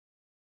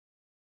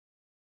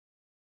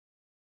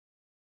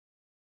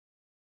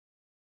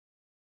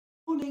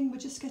Morning, we're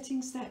just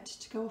getting set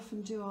to go off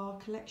and do our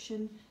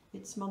collection.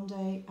 It's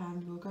Monday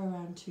and we'll go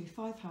around to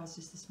 5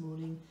 houses this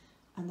morning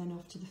and then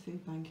off to the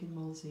food bank in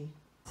Molesey.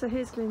 So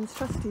here's Lynn's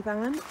trusty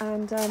van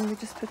and we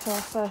just put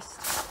our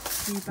first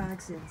few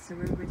bags in, so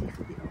we're ready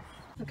for the off.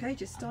 Okay,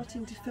 just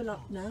starting to fill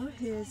up now.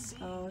 Here's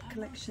our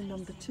collection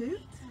number 2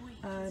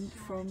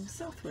 from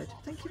Southwood.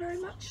 Thank you very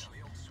much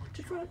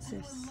to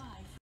Francis.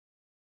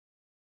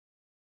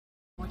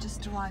 We're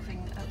just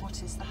arriving at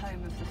what is the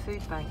home of the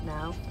food bank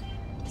now.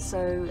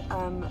 So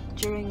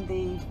during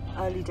the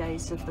early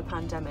days of the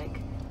pandemic,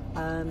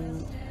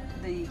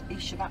 the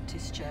East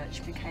Baptist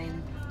Church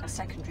became a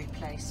secondary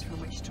place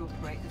from which to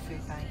operate the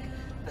food bank,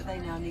 but they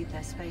now need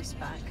their space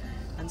back,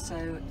 and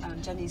so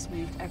Jenny's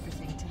moved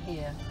everything to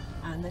here,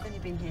 and they've only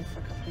been here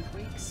for a couple of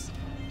weeks.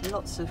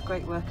 Lots of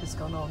great work has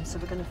gone on, so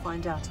we're going to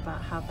find out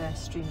about how they're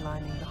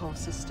streamlining the whole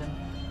system,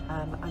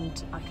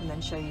 and I can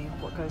then show you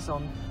what goes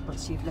on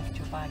once you've left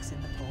your bags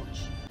in the porch.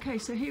 Okay,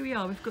 so here we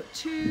are. We've got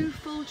 2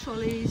 full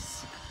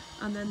trolleys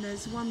and then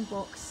there's 1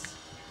 box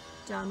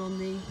down on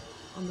the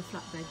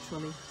flatbed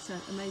trolley. So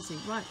amazing.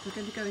 Right, we're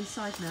going to go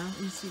inside now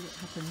and see what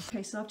happens.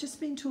 Okay, so I've just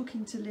been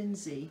talking to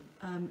Lindsay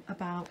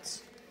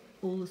about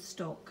all the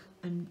stock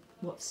and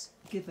what's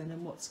given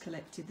and what's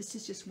collected. This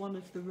is just one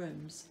of the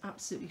rooms,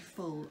 absolutely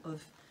full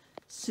of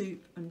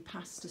soup and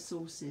pasta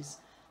sauces.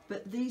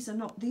 But these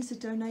are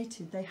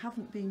donated, they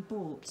haven't been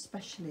bought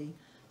specially,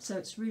 so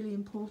it's really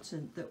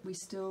important that we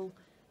still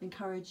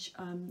encourage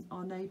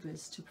our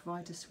neighbours to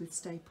provide us with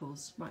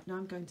staples. Right, now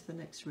I'm going to the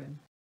next room.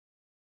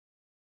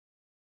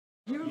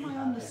 Here am I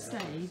on the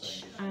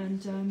stage,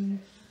 and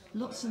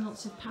lots and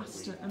lots of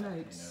pasta and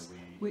oats,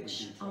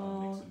 which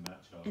are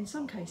in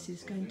some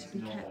cases going to be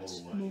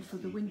kept more for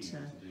the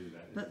winter.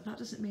 But that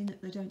doesn't mean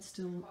that they don't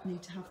still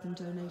need to have them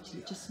donated.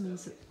 It just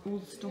means that all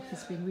the stock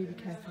has been really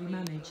carefully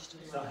managed.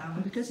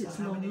 And because it's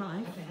long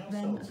life,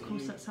 then of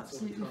course that's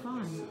absolutely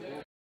fine.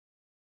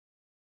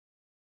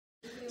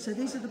 So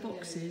these are the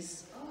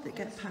boxes that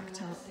get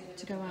packed up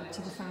to go out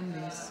to the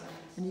families.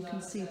 And you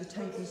can see the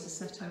tables are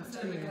set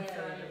out here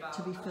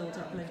to be filled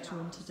up later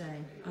on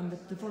today. And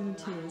the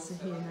volunteers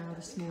are here now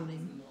this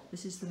morning.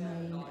 This is the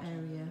main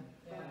area.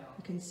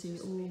 You can see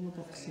all the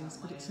boxes,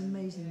 but it's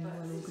amazingly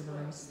well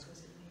organised.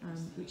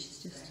 Which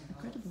is just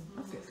incredible.